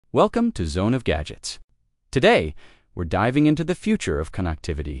Welcome to Zone of Gadgets. Today, we're diving into the future of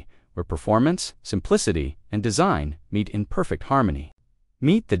connectivity, where performance, simplicity, and design meet in perfect harmony.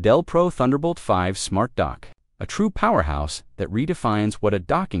 Meet the Dell Pro Thunderbolt 5 Smart Dock, a true powerhouse that redefines what a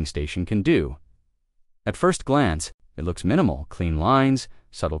docking station can do. At first glance, it looks minimal, clean lines,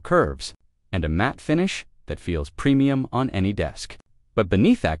 subtle curves, and a matte finish that feels premium on any desk. But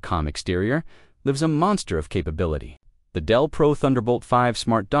beneath that calm exterior lives a monster of capability. The Dell Pro Thunderbolt 5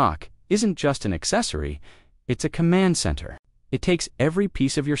 Smart Dock isn't just an accessory, it's a command center. It takes every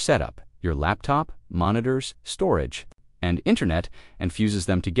piece of your setup, your laptop, monitors, storage, and internet, and fuses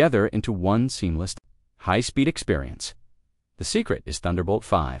them together into one seamless, high-speed experience. The secret is Thunderbolt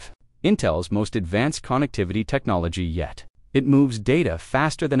 5, Intel's most advanced connectivity technology yet. It moves data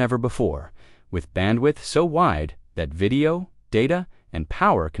faster than ever before, with bandwidth so wide that video, data, and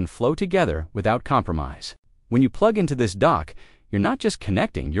power can flow together without compromise. When you plug into this dock, you're not just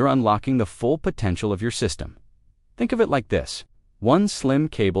connecting, you're unlocking the full potential of your system. Think of it like this. One slim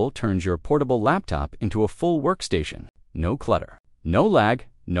cable turns your portable laptop into a full workstation. No clutter, no lag,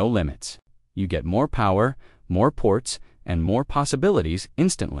 no limits. You get more power, more ports, and more possibilities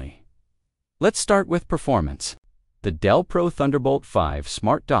instantly. Let's start with performance. The Dell Pro Thunderbolt 5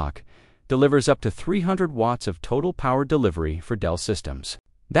 Smart Dock delivers up to 300 watts of total power delivery for Dell systems.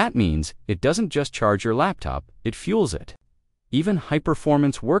 That means it doesn't just charge your laptop, it fuels it. Even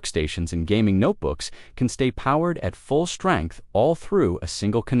high-performance workstations and gaming notebooks can stay powered at full strength all through a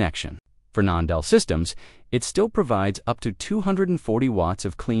single connection. For non-Dell systems, it still provides up to 240 watts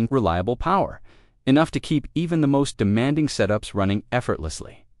of clean, reliable power, enough to keep even the most demanding setups running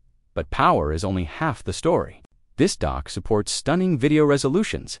effortlessly. But power is only half the story. This dock supports stunning video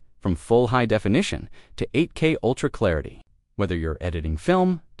resolutions, from full high definition to 8K ultra clarity. Whether you're editing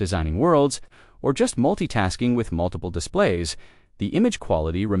film, designing worlds, or just multitasking with multiple displays, the image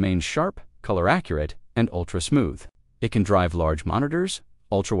quality remains sharp, color accurate, and ultra smooth. It can drive large monitors,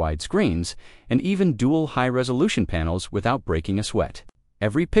 ultra-wide screens, and even dual high-resolution panels without breaking a sweat.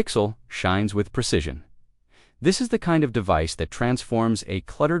 Every pixel shines with precision. This is the kind of device that transforms a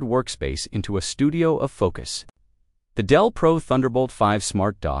cluttered workspace into a studio of focus. The Dell Pro Thunderbolt 5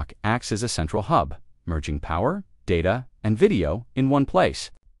 Smart Dock acts as a central hub, merging power, data, and video in one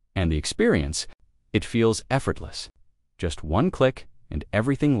place. And the experience, it feels effortless. Just one click and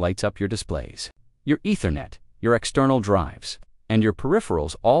everything lights up your displays. Your Ethernet, your external drives, and your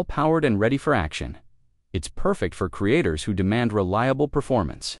peripherals all powered and ready for action. It's perfect for creators who demand reliable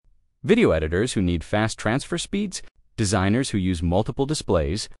performance, video editors who need fast transfer speeds, designers who use multiple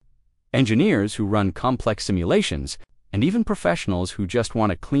displays, engineers who run complex simulations, and even professionals who just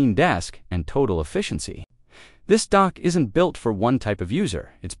want a clean desk and total efficiency. This dock isn't built for one type of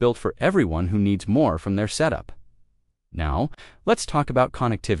user, it's built for everyone who needs more from their setup. Now, let's talk about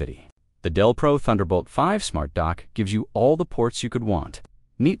connectivity. The Dell Pro Thunderbolt 5 Smart Dock gives you all the ports you could want,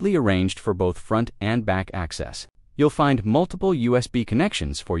 neatly arranged for both front and back access. You'll find multiple USB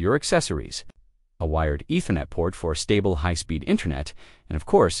connections for your accessories, a wired Ethernet port for stable high-speed internet, and of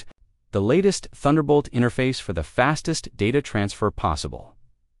course, the latest Thunderbolt interface for the fastest data transfer possible.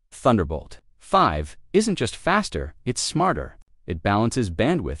 Thunderbolt 5 isn't just faster, it's smarter. It balances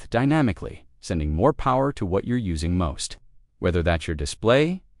bandwidth dynamically, sending more power to what you're using most, whether that's your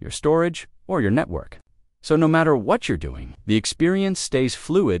display, your storage, or your network. So no matter what you're doing, the experience stays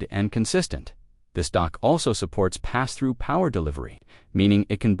fluid and consistent. This dock also supports pass-through power delivery, meaning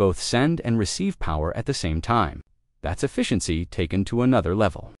it can both send and receive power at the same time. That's efficiency taken to another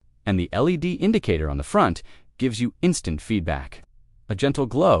level. And the LED indicator on the front gives you instant feedback, a gentle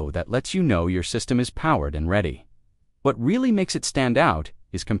glow that lets you know your system is powered and ready. What really makes it stand out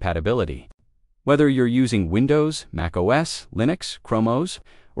is compatibility. Whether you're using Windows, macOS, Linux, Chrome OS,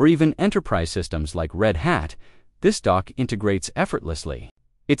 or even enterprise systems like Red Hat, this dock integrates effortlessly.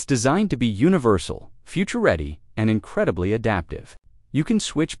 It's designed to be universal, future-ready, and incredibly adaptive. You can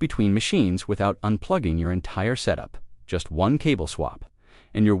switch between machines without unplugging your entire setup, just one cable swap,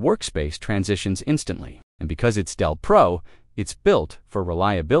 and your workspace transitions instantly. And because it's Dell Pro, it's built for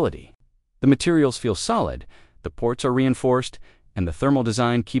reliability. The materials feel solid, the ports are reinforced, and the thermal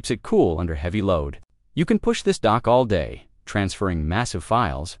design keeps it cool under heavy load. You can push this dock all day, transferring massive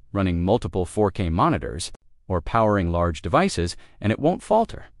files, running multiple 4K monitors, or powering large devices, and it won't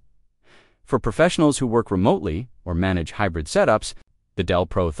falter. For professionals who work remotely or manage hybrid setups, the Dell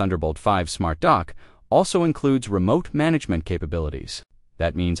Pro Thunderbolt 5 Smart Dock also includes remote management capabilities.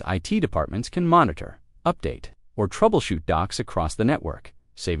 That means IT departments can monitor, update, or troubleshoot docks across the network,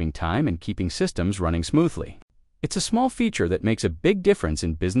 saving time and keeping systems running smoothly. It's a small feature that makes a big difference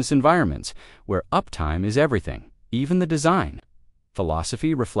in business environments where uptime is everything, even the design.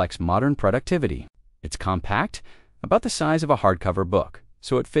 philosophy reflects modern productivity. It's compact, about the size of a hardcover book,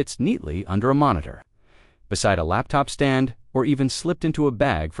 so it fits neatly under a monitor, beside a laptop stand, or even slipped into a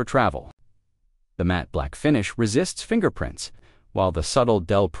bag for travel. The matte black finish resists fingerprints, while the subtle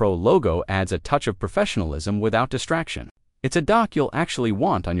Dell Pro logo adds a touch of professionalism without distraction. It's a dock you'll actually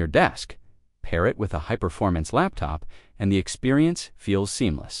want on your desk. Pair it with a high-performance laptop, and the experience feels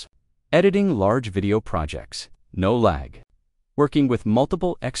seamless. Editing large video projects, no lag. Working with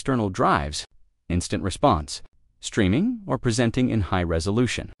multiple external drives, instant response. Streaming or presenting in high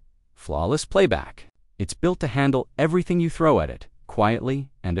resolution. Flawless playback. It's built to handle everything you throw at it, quietly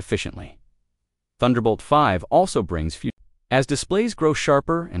and efficiently. Thunderbolt 5 also brings As displays grow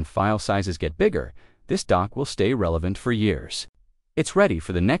sharper and file sizes get bigger, this dock will stay relevant for years. It's ready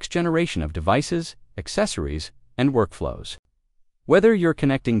for the next generation of devices, accessories, and workflows. Whether you're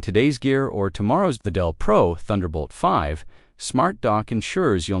connecting today's gear or tomorrow's, the Dell Pro Thunderbolt 5 Smart Dock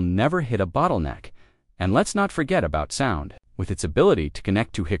ensures you'll never hit a bottleneck. And let's not forget about sound. With its ability to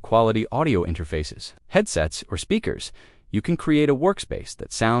connect to high-quality audio interfaces, headsets, or speakers, you can create a workspace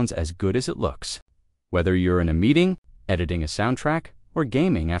that sounds as good as it looks. Whether you're in a meeting, editing a soundtrack, or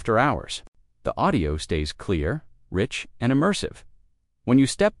gaming after hours, the audio stays clear, rich, and immersive. When you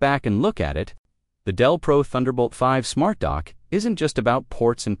step back and look at it, the Dell Pro Thunderbolt 5 Smart Dock isn't just about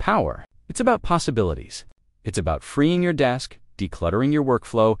ports and power. It's about possibilities. It's about freeing your desk, decluttering your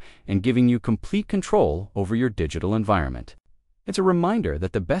workflow, and giving you complete control over your digital environment. It's a reminder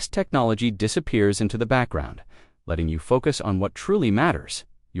that the best technology disappears into the background, letting you focus on what truly matters: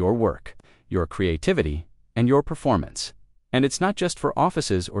 your work, your creativity, and your performance. And it's not just for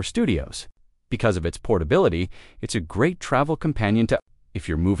offices or studios. Because of its portability, it's a great travel companion if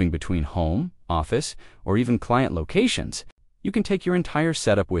you're moving between home, office, or even client locations. You can take your entire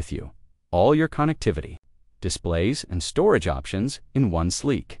setup with you, all your connectivity, displays, and storage options in one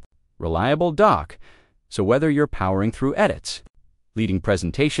sleek, reliable dock. So whether you're powering through edits, leading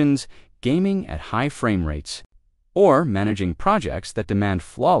presentations, gaming at high frame rates, or managing projects that demand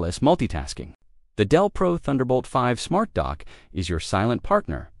flawless multitasking, the Dell Pro Thunderbolt 5 Smart Dock is your silent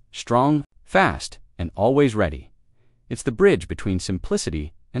partner, strong, fast, and always ready. It's the bridge between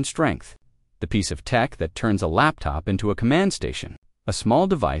simplicity and strength, the piece of tech that turns a laptop into a command station, a small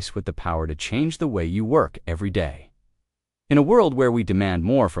device with the power to change the way you work every day. In a world where we demand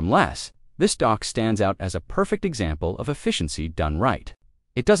more from less, this dock stands out as a perfect example of efficiency done right.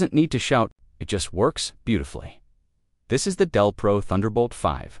 It doesn't need to shout, it just works beautifully. This is the Dell Pro Thunderbolt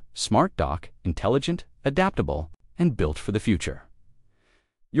 5 Smart Dock, intelligent, adaptable, and built for the future.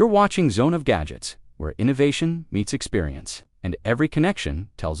 You're watching Zone of Gadgets, where innovation meets experience, and every connection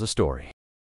tells a story.